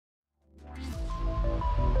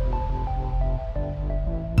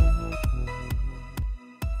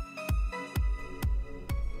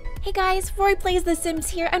Hey guys, Rory Plays The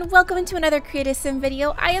Sims here, and welcome to another Creative Sim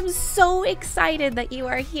video. I am so excited that you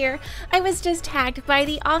are here. I was just tagged by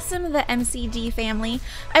the awesome The MCG family.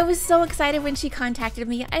 I was so excited when she contacted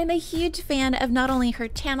me. I am a huge fan of not only her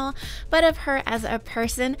channel, but of her as a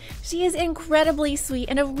person. She is incredibly sweet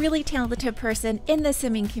and a really talented person in the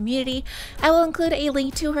simming community. I will include a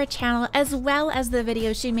link to her channel as well as the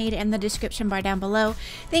video she made in the description bar down below.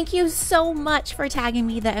 Thank you so much for tagging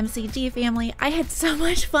me, The MCG family. I had so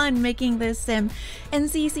much fun making this sim and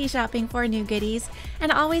CC shopping for new goodies,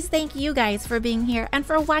 and always thank you guys for being here and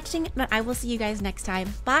for watching, and I will see you guys next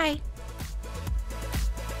time. Bye.